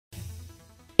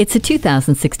It's a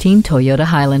 2016 Toyota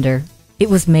Highlander. It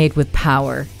was made with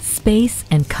power, space,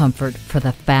 and comfort for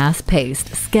the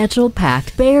fast-paced,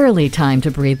 schedule-packed, barely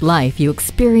time-to-breathe life you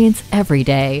experience every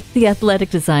day. The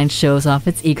athletic design shows off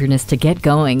its eagerness to get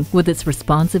going with its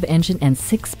responsive engine and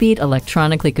 6-speed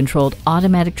electronically controlled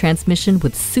automatic transmission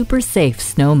with super safe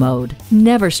snow mode.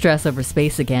 Never stress over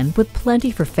space again with plenty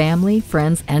for family,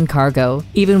 friends, and cargo.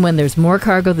 Even when there's more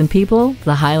cargo than people,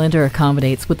 the Highlander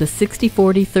accommodates with a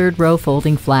 60/40 third-row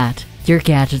folding flat. Your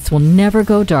gadgets will never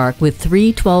go dark with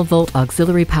 3 12-volt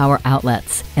auxiliary power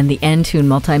outlets, and the Entune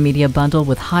multimedia bundle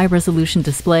with high-resolution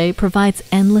display provides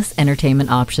endless entertainment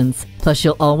options. Plus,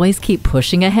 you'll always keep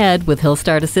pushing ahead with Hill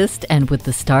Start Assist and with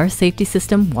the Star Safety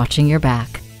System watching your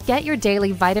back. Get your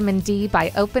daily vitamin D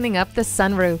by opening up the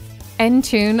sunroof.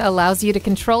 Entune allows you to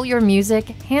control your music,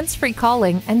 hands-free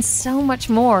calling, and so much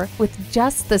more with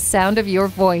just the sound of your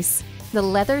voice. The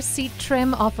leather seat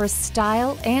trim offers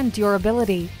style and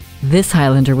durability. This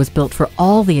Highlander was built for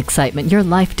all the excitement your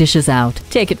life dishes out.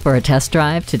 Take it for a test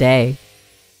drive today.